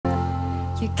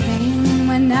You came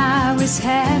when I was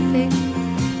happy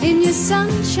in your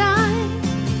sunshine.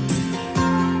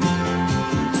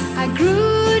 I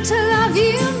grew to love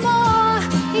you more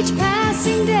each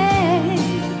passing day.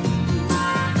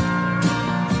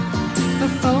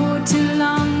 Before too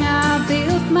long I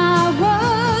built my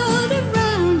world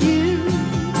around you,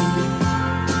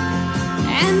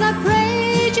 and I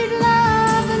prayed you'd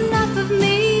love enough of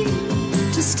me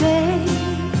to stay.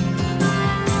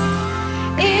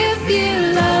 If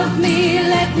you love me,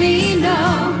 let me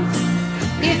know.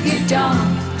 If you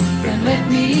don't, then let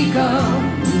me go.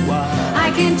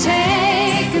 I can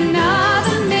take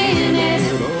another minute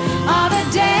or a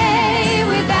day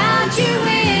without you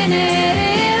in it.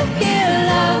 If you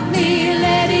love me,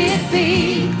 let it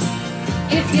be.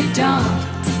 If you don't,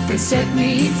 then set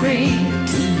me free.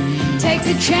 Take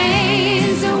the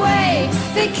chains away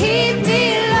that keep me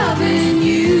loving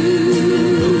you.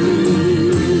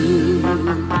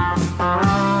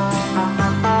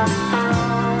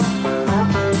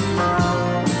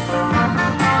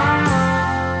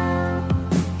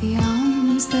 The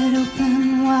arms that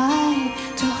open wide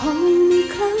to hold me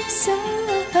closer,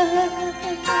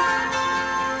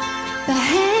 the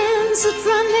hands that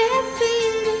run their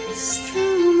fingers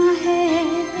through my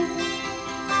hair,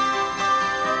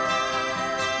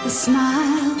 the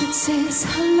smile that says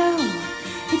hello,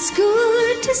 it's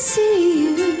good to see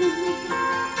you.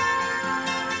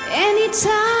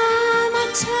 Anytime I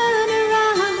turn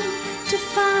around to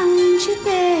find you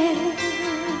there,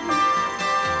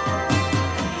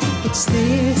 it's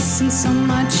this and so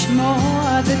much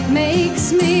more that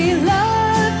makes me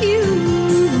love you.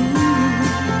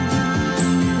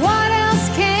 What else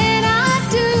can I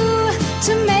do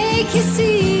to make you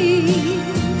see?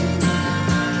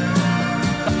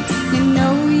 You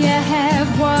know you have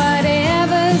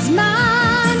whatever's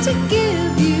mine to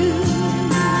give you,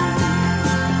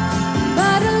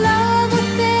 but a love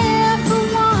affair for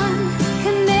one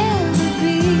can never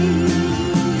be.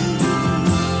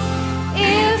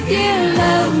 If you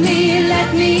love me, let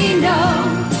me know.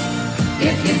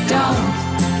 If you don't,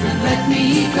 then let me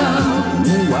go.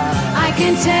 I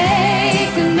can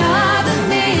take another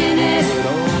minute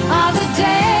or the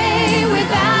day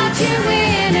without you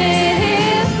in it.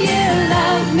 If you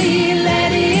love me,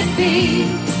 let it be.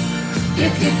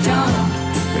 If you don't,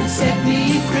 then set me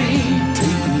free.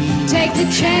 Take the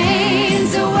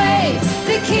chains away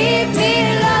that keep me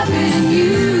loving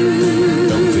you.